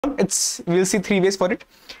we'll see three ways for it.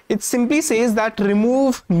 It simply says that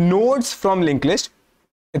remove nodes from linked list.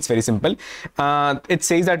 It's very simple. It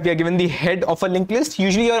says that we are given the head of a linked list.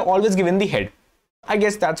 Usually you are always given the head. I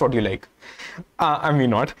guess that's what you like. I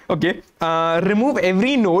mean not. Okay. Remove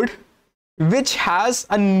every node which has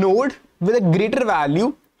a node with a greater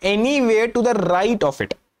value anywhere to the right of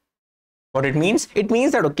it. What it means? It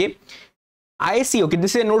means that, okay, I see, okay,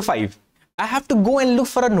 this is a node 5. I have to go and look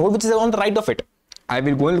for a node which is on the right of it. I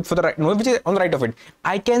will go and look for the node which is on the right of it.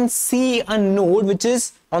 I can see a node which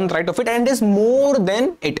is on the right of it and is more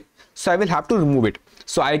than it. So I will have to remove it.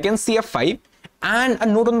 So I can see a 5 and a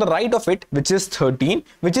node on the right of it which is 13,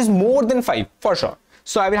 which is more than 5 for sure.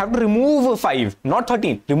 So I will have to remove 5, not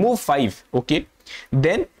 13, remove 5. Okay.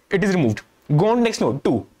 Then it is removed. Go on next node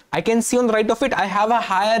 2. I can see on the right of it I have a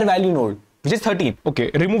higher value node which is 13. Okay,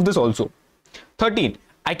 remove this also. 13.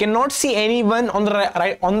 I cannot see anyone on the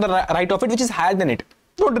right of it which is higher than it.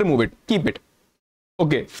 Don't remove it. Keep it.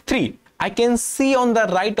 Okay. 3. I can see on the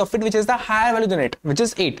right of it which is the higher value than it, which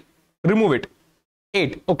is 8. Remove it.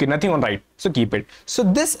 8. Okay, nothing on right. So keep it. So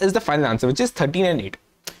this is the final answer, which is 13 and 8.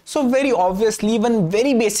 So very obviously, one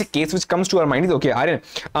very basic case which comes to our mind is, okay, Aryan,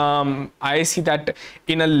 I see that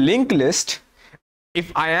in a linked list,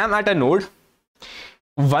 if I am at a node,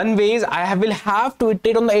 one way is I will have to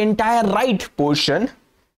iterate on the entire right portion,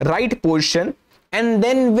 and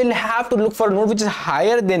then will have to look for a node which is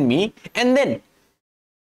higher than me, and then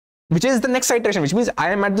which is the next iteration, which means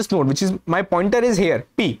I am at this node, which is my pointer is here,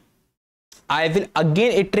 P. I will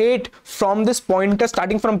again iterate from this pointer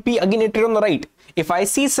starting from P, again iterate on the right. If I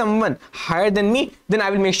see someone higher than me, then I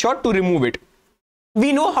will make sure to remove it.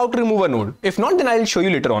 We know how to remove a node. If not, then I will show you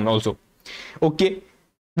later on also. Okay.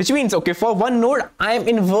 Which means, okay, for one node, I am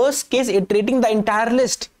in worst case iterating the entire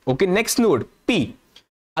list. Okay, next node, P.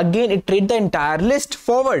 Again, iterate the entire list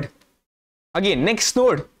forward. Again, next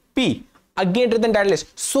node, P. Again, iterate the entire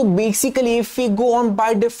list. So basically, if we go on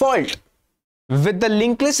by default with the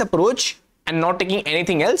linked list approach and not taking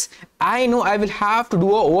anything else, I know I will have to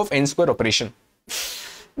do a O of n square operation.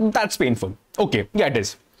 That's painful. Okay, yeah, it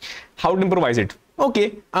is. How to improvise it?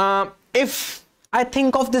 Okay, if I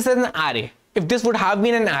think of this as an array, if this would have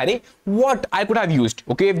been an array, what I could have used,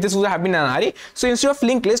 okay, if this would have been an array, so instead of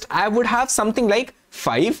linked list, I would have something like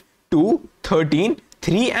 5, 2, 13,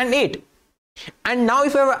 3 and 8. And now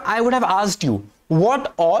if I would have asked you,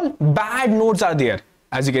 what all bad nodes are there?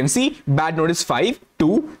 As you can see, bad node is 5,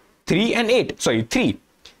 2, 3 and 8. Sorry, 3.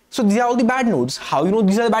 So these are all the bad nodes. How you know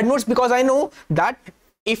these are the bad nodes? Because I know that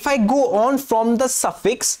if I go on from the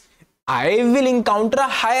suffix, I will encounter a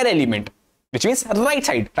higher element, which means right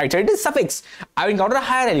side. Right side is suffix. I will encounter a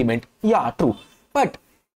higher element. Yeah, true. But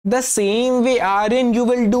the same way, Aryan, you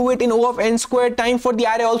will do it in O of n squared time for the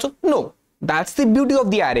array also? No. That's the beauty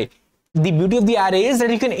of the array. The beauty of the array is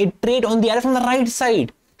that you can iterate on the array from the right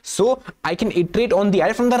side. So I can iterate on the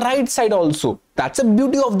array from the right side also. That's the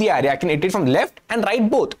beauty of the array. I can iterate from left and right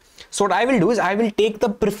both. So what I will do is I will take the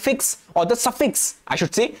prefix or the suffix, I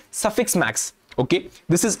should say suffix max. Okay,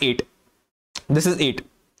 this is 8. This is 8.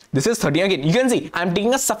 This is 13. Again, you can see I'm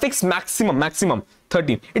taking a suffix maximum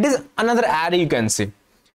 13. It is another array, you can say.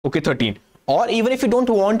 Okay, 13. Or even if you don't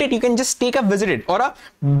want it, you can just take a visited or a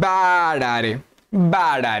bad array.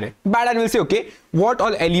 Bad array will say, okay, what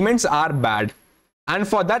all elements are bad? And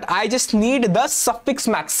for that, I just need the suffix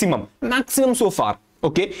maximum so far.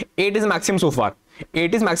 Okay, 8 is maximum so far.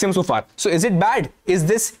 8 is maximum so far. So is it bad? Is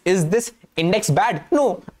this index bad?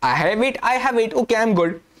 No, I have it. Okay, I'm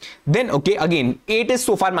good. Then, okay, again, 8 is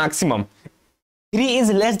so far maximum. 3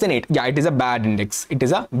 is less than 8. Yeah, it is a bad index. It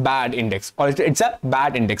is a bad index, or it's a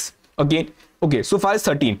bad index. Again, okay, so far is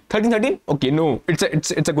 13. 13. Okay, no,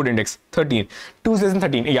 it's a good index. 13. 2 is less than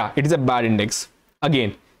 13. Yeah, it is a bad index.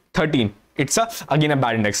 Again, 13. It's again a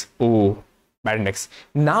bad index. Oh, bad index.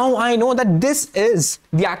 Now I know that this is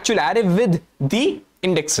the actual array with the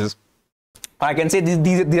indexes. Or I can say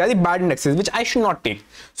these are the bad indexes which I should not take.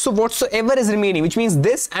 So whatsoever is remaining, which means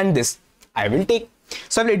this and this, I will take.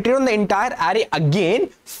 So I will iterate on the entire array again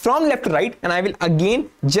from left to right, and I will again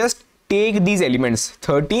just take these elements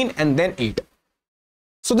 13 and then 8.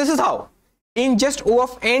 So this is how in just O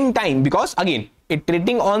of n time, because again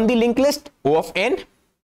iterating on the linked list O of n,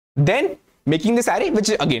 then making this array, which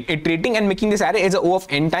is again iterating and making this array is a O of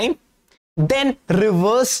n time, then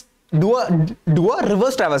reverse do a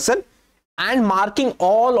reverse traversal and marking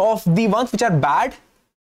all of the ones which are bad.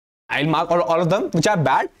 I'll mark all of them which are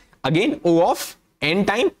bad. Again O of n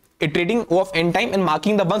time, iterating O of n time and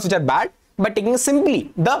marking the ones which are bad by taking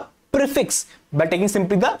simply the prefix,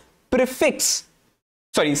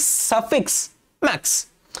 suffix max.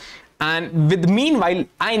 And with meanwhile,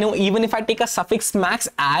 I know even if I take a suffix max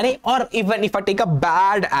array, or even if I take a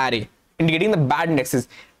bad array indicating the bad indexes,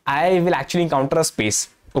 I will actually encounter a space.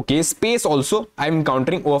 Okay, space also I'm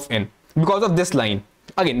encountering O of n because of this line.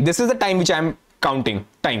 Again, this is the time which I'm counting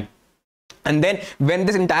time. And then when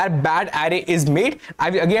this entire bad array is made, I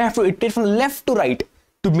will again have to iterate from left to right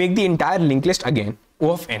to make the entire linked list again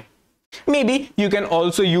O of n. Maybe you can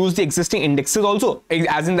also use the existing indexes also,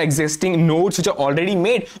 as in the existing nodes which are already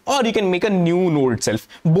made, or you can make a new node itself.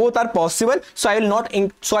 Both are possible, so I will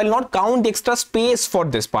not count the extra space for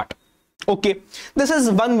this part. Okay, this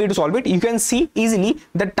is one way to solve it. You can see easily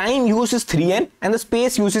the time used is 3n and the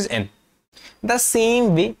space used is n. The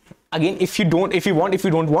same way, again, if you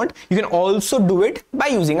don't want, you can also do it by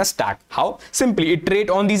using a stack. How? Simply iterate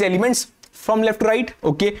on these elements from left to right.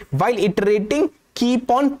 Okay, while iterating,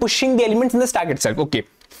 keep on pushing the elements in the stack itself. Okay,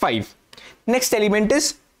 5. Next element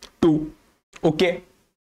is 2. Okay,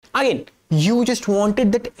 again, you just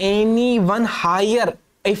wanted that anyone higher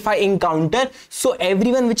if I encounter, so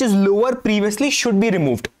everyone which is lower previously should be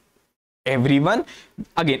removed. Everyone,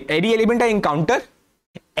 again, any element I encounter,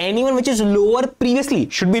 anyone which is lower previously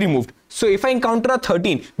should be removed. So if I encounter a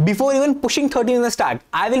 13, before even pushing 13 in the stack,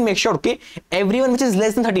 I will make sure, okay, everyone which is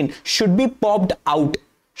less than 13 should be popped out.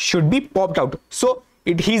 So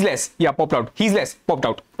he's less, yeah, popped out. He's less, popped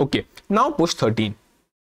out. Okay, now push 13.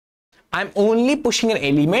 I'm only pushing an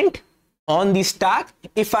element on the stack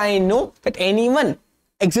if I know that anyone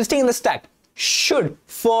existing in the stack should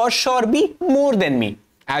for sure be more than me.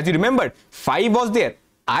 As you remembered, 5 was there.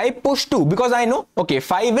 I push 2 because I know, okay,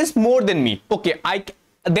 5 is more than me. Okay,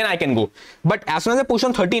 then I can go. But as soon as I push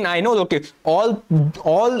on 13, I know, okay,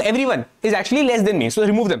 everyone is actually less than me. So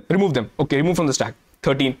remove them. Okay, remove from the stack.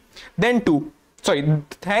 13, then 2, sorry,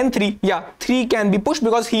 then 3. Yeah, 3 can be pushed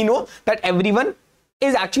because he know that everyone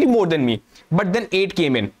is actually more than me. But then 8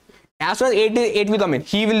 came in. As soon as 8 will come in,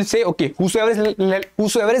 he will say, okay, whosoever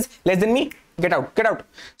is less than me, get out.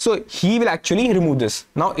 So he will actually remove this.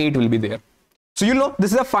 Now 8 will be there. So you know,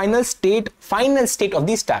 this is the final state of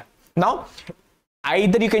the stack. Now,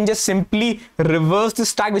 either you can just simply reverse the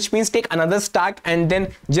stack, which means take another stack and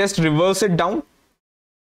then just reverse it down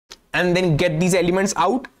and then get these elements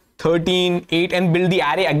out, 13, 8, and build the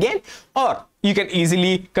array again. Or you can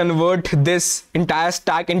easily convert this entire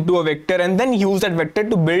stack into a vector and then use that vector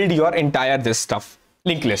to build your entire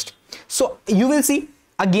linked list. So you will see,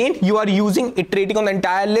 again, you are iterating on the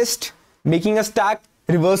entire list, making a stack,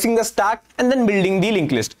 reversing the stack, and then building the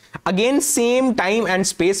linked list. Again, same time and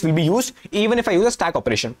space will be used even if I use a stack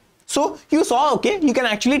operation. So you saw, okay, you can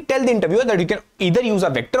actually tell the interviewer that you can either use a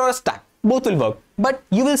vector or a stack. Both will work. But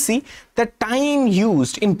you will see the time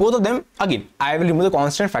used in both of them. Again, I will remove the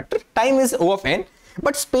constant factor. Time is O of n,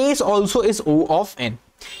 but space also is O of n.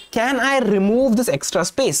 Can I remove this extra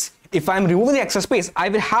space? If I am removing the extra space, I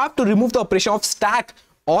will have to remove the operation of stack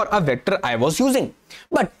or a vector I was using.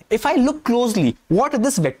 But if I look closely, what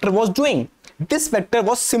this vector was doing, this vector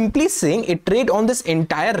was simply saying iterate on this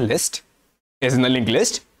entire list, as in the linked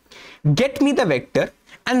list, get me the vector,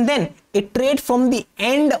 and then iterate from the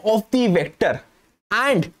end of the vector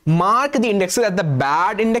and mark the indexes as the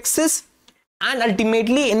bad indexes, and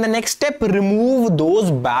ultimately in the next step remove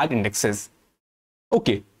those bad indexes.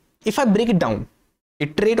 Okay, if I break it down,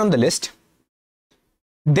 iterate on the list,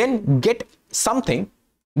 then get something,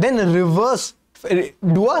 then do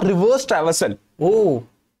a reverse traversal. Oh,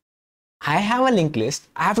 I have a linked list,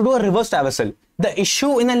 I have to do a reverse traversal. The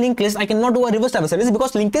issue in a linked list, I cannot do a reverse traversal is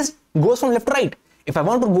because linked list goes from left to right. If I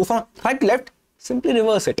want to go from right to left, simply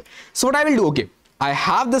reverse it. So what I will do, okay, I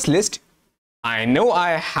have this list. I know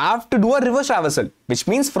I have to do a reverse traversal, which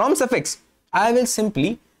means from suffix, I will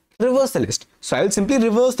simply reverse the list. So I will simply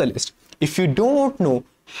reverse the list. If you don't know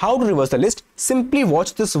how to reverse the list, simply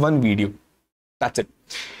watch this one video. That's it.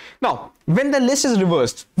 Now, when the list is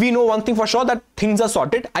reversed, we know one thing for sure, that things are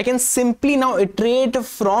sorted. I can simply now iterate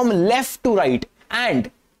from left to right,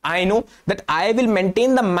 and I know that I will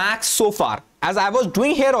maintain the max so far. As I was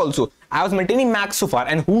doing here also, I was maintaining max so far,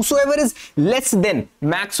 and whosoever is less than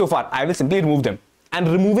max so far, I will simply remove them. And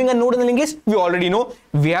removing a node in the linked list, we already know.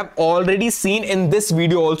 We have already seen in this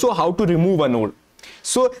video also how to remove a node.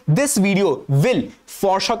 So this video will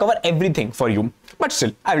for sure cover everything for you. But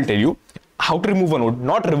still, I will tell you how to remove a node,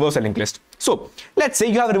 not reverse a linked list. So let's say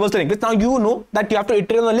you have reversed the linked list. Now you know that you have to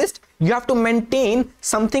iterate on the list. You have to maintain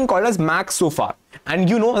something called as max so far. And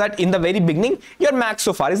you know that in the very beginning, your max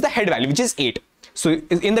so far is the head value, which is 8. So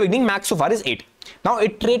in the beginning, max so far is 8. Now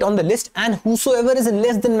iterate on the list, and whosoever is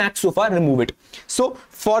less than max so far, remove it. So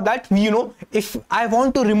for that, you know, if I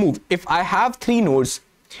want to remove, if I have 3 nodes,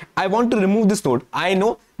 I want to remove this node. I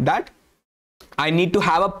know that I need to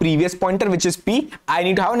have a previous pointer, which is P. I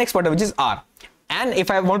need to have a next pointer, which is R. And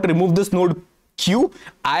if I want to remove this node Q,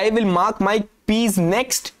 I will mark my P's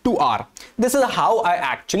next to R. This is how I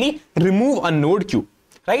actually remove a node Q,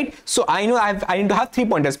 right? So I know I need to have 3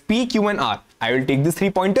 pointers, P, Q, and R. I will take these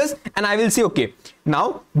 3 pointers and I will say, okay,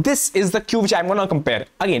 now this is the Q which I'm going to compare.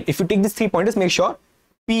 Again, if you take these 3 pointers, make sure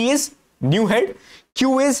P is new head,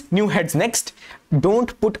 Q is new heads next.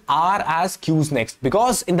 Don't put R as Q's next,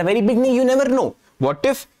 because in the very beginning, you never know. What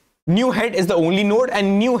if new head is the only node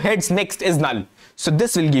and new heads next is null? So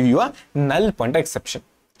this will give you a null pointer exception.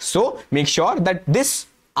 So make sure that this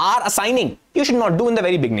R assigning, you should not do in the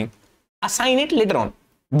very beginning. Assign it later on.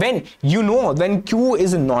 When you know when Q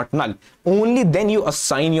is not null, only then you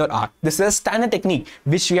assign your R. This is a standard technique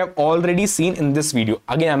which we have already seen in this video.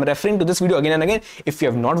 Again, I'm referring to this video again and again. If you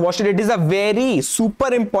have not watched it, it is a very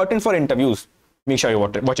super important for interviews. Make sure you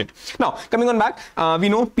watch it. Now, coming on back, we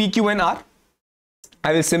know P, Q, and R.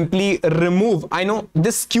 I will simply remove, I know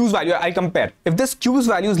this Q's value, I compare. If this Q's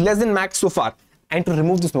value is less than max so far, I need to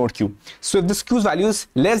remove this node Q. So if this Q's value is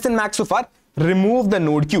less than max so far, remove the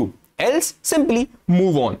node Q. Else, simply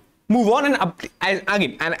move on. Move on and as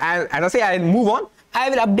I say, I'll move on. I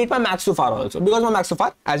will update my max so far also, because my max so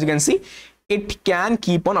far, as you can see, it can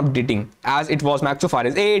keep on updating as it was. Max so far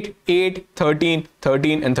is 8, 8, 13,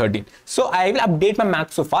 13, and 13. So I will update my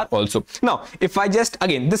max so far also. Now, if I just,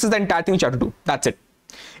 again, this is the entire thing which I have to do. That's it.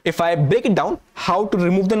 If I break it down, how to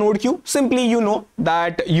remove the node Q, simply you know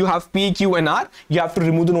that you have P, Q, and R. You have to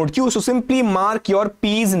remove the node Q. So simply mark your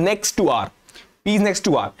P's next to R. P's next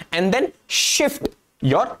to R, and then shift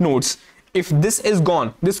your nodes. If this is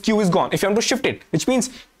gone, this Q is gone. If you want to shift it, which means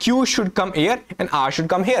Q should come here and R should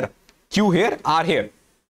come here. Q here, R here.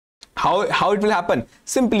 How it will happen?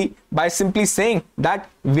 Simply by simply saying that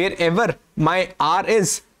wherever my R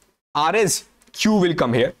is, Q will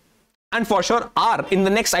come here. And for sure, R in the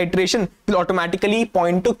next iteration will automatically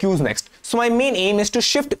point to Q's next. So my main aim is to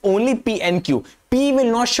shift only P and Q. P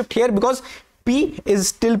will not shift here because P is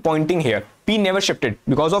still pointing here. P never shifted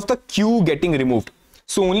because of the Q getting removed.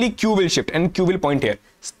 So only Q will shift and Q will point here,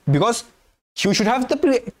 because Q should have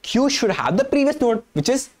the previous node, which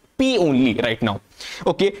is P only right now.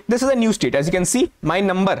 Okay, this is a new state. As you can see, my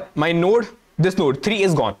node, this node 3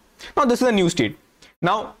 is gone. Now this is a new state.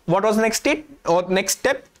 Now what was the next state or next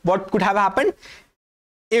step? What could have happened?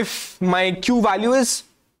 If my Q value is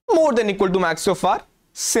more than equal to max so far,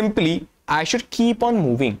 simply I should keep on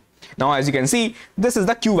moving. Now, as you can see, this is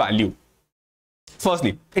the Q value.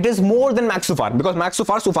 Firstly, it is more than max so far, because max so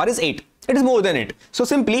far is 8. It is more than it. So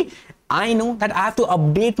simply, I know that I have to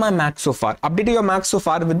update my max so far. Update your max so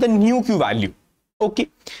far with the new Q value. Okay,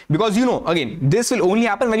 because you know, again, this will only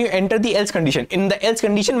happen when you enter the else condition. In the else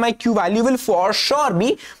condition, my Q value will for sure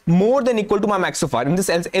be more than equal to my max so far in this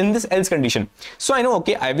else condition. So I know,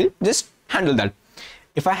 okay, I will just handle that.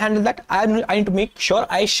 If I handle that, I need to make sure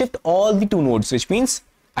I shift all the 2 nodes, which means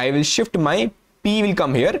I will shift my P will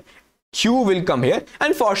come here, Q will come here,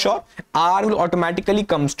 and for sure R will automatically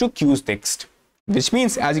comes to Q's next, which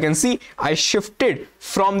means, as you can see, I shifted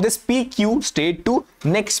from this PQ state to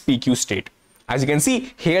next PQ state. As you can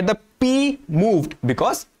see here, the P moved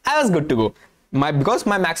because I was good to go. Because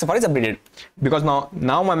my max so far is updated, because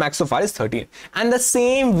now my max so far is 13. And the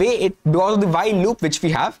same way, because of the while loop which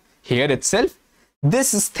we have here itself,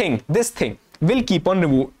 this thing will keep on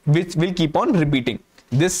repeating.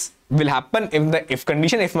 This will happen in the if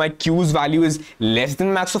condition, if my Q's value is less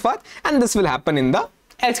than max so far, and this will happen in the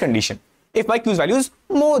else condition if my Q's value is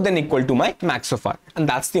more than equal to my max so far. And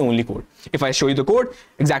that's the only code. If I show you the code,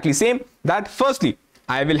 exactly same, that firstly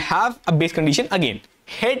I will have a base condition. Again,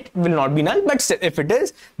 head will not be null, but if it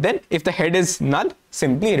is, then if the head is null,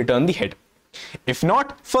 simply return the head. If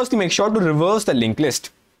not, firstly make sure to reverse the linked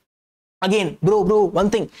list. Again, bro, one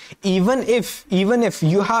thing, even if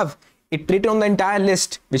you have iterated on the entire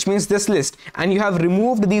list, which means this list, and you have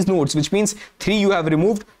removed these nodes, which means 3 you have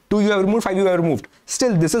removed, 2 you have removed, 5 you have removed,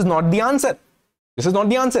 still this is not the answer. This is not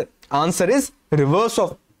the answer. Answer is reverse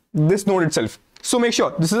of this node itself. So make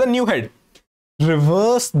sure this is a new head.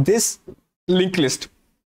 Reverse this linked list.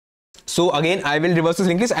 So again, I will reverse this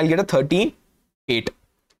linked list. I'll get a 13, 8,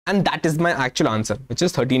 and that is my actual answer, which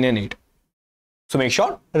is 13 and 8. So make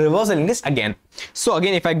sure reverse the linked list again. So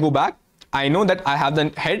again, if I go back, I know that I have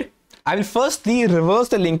the head. I will firstly reverse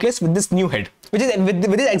the linked list with this new head, which is with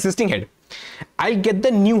this existing head. I'll get the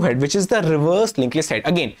new head, which is the reverse linked list head.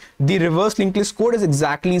 Again, the reverse linked list code is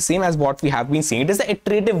exactly same as what we have been seeing. It is the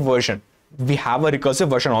iterative version. We have a recursive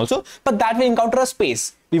version also, but that will encounter a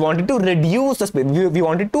space. We wanted to reduce the space. We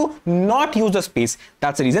wanted to not use the space.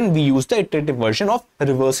 That's the reason we use the iterative version of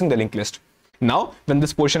reversing the linked list. Now, when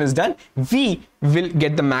this portion is done, we will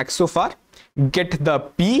get the max so far, get the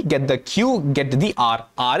P, get the Q, get the R.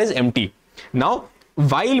 R is empty. Now,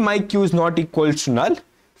 while my Q is not equals to null,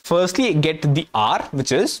 firstly get the R,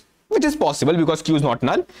 which is possible because Q is not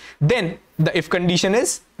null. Then the if condition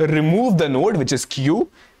is remove the node, which is Q,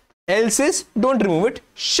 else is don't remove it,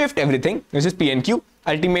 shift everything, which is P and Q.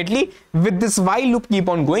 Ultimately, with this while loop keep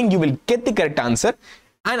on going, you will get the correct answer,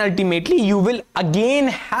 and ultimately you will again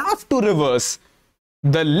have to reverse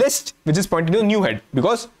the list which is pointing to new head,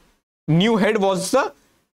 because new head was the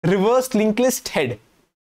reverse linked list head.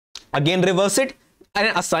 Again reverse it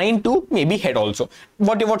and assign to maybe head also,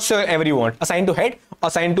 whatsoever you want, assign to head,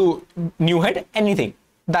 assign to new head, anything,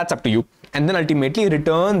 that's up to you. And then ultimately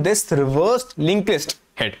return this reversed linked list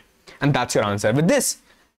head, and that's your answer. With this,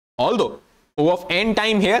 although O of n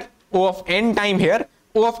time here, O of n time here,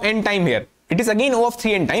 O of n time here, it is again O of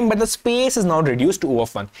 3n time, but the space is now reduced to O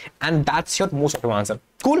of 1, and that's your most optimal answer.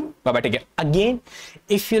 Cool. Bye bye, take care. Again,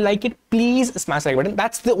 if you like it, please smash the like button.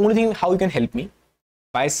 That's the only thing how you can help me,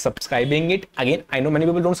 by subscribing it. Again, I know many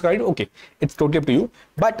people don't subscribe. Okay, it's totally up to you,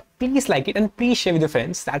 but please like it and please share with your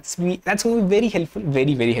friends. That's going to be very helpful,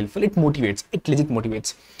 very, very helpful. It motivates, it legit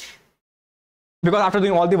motivates, because after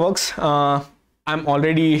doing all the works, I'm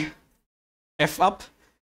already F up,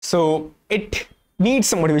 so it needs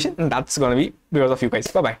some motivation, and that's gonna be because of you guys.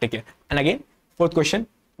 Bye bye, take care. And again, fourth question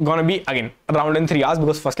gonna be again around in 3 hours,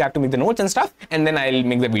 because firstly I have to make the notes and stuff, and then I'll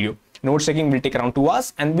make the video. Notes taking will take around 2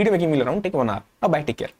 hours, and video making will take 1 hour. Bye bye, take care.